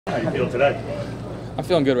How do you feel today? I'm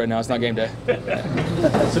feeling good right now. It's not game day.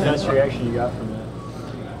 What's the best reaction you got from that?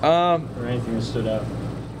 Or anything that stood out?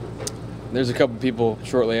 There's a couple people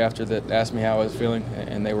shortly after that asked me how I was feeling,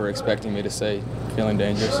 and they were expecting me to say feeling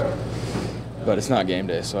dangerous. But it's not game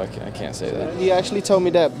day, so I can't say that. He actually told me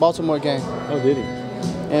that Baltimore game. Oh, did he?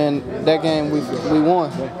 And that game we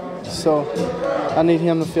won. So I need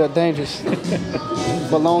him to feel dangerous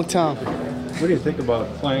for a long time. What do you think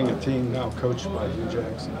about playing a team now coached by Hue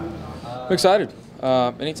Jackson? I'm excited.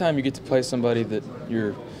 Anytime you get to play somebody that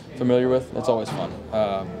you're familiar with, that's always fun.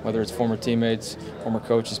 Whether it's former teammates, former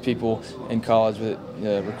coaches, people in college,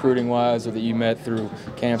 recruiting-wise, or that you met through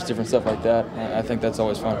camps, different stuff like that, I think that's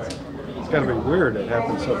always fun. It's got to be weird it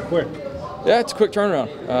happened so quick. Yeah, it's a quick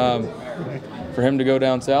turnaround. For him to go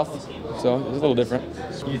down south, so it's a little different.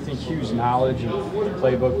 Do you think Hue's knowledge of the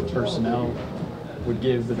playbook, the personnel, would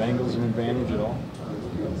give the Bengals an advantage at all?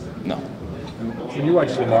 No. When you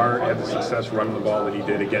watch Lamar have the success running the ball that he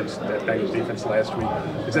did against that Bengals defense last week,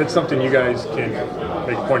 is that something you guys can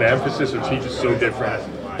make a point of emphasis, or is he just so different?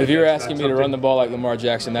 If you're asking me to run the ball like Lamar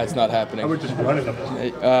Jackson, that's not happening. I would just run it.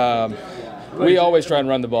 We always try and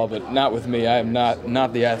run the ball, but not with me. I am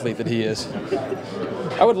not the athlete that he is.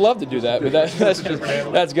 I would love to do that, but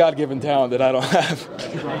that's God-given talent that I don't have.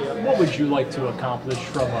 What would you like to accomplish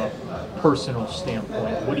from a personal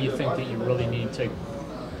standpoint? What do you think that you really need to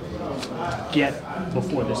get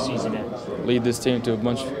before this season ends? Lead this team to a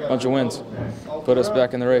bunch of wins. Put us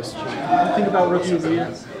back in the race. Think about Rookie of the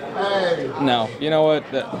Year? No. You know what?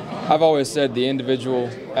 I've always said the individual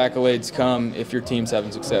accolades come if your team's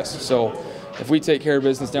having success. So if we take care of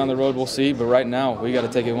business down the road, we'll see. But right now, we got to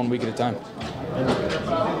take it 1 week at a time. And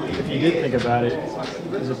if you did think about it,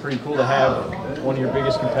 is it pretty cool to have one of your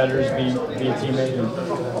biggest competitors be a teammate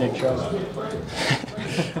of Nick Chubb?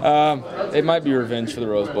 It might be revenge for the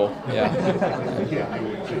Rose Bowl. Yeah.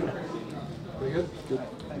 Pretty good. Good.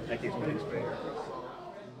 Thank you.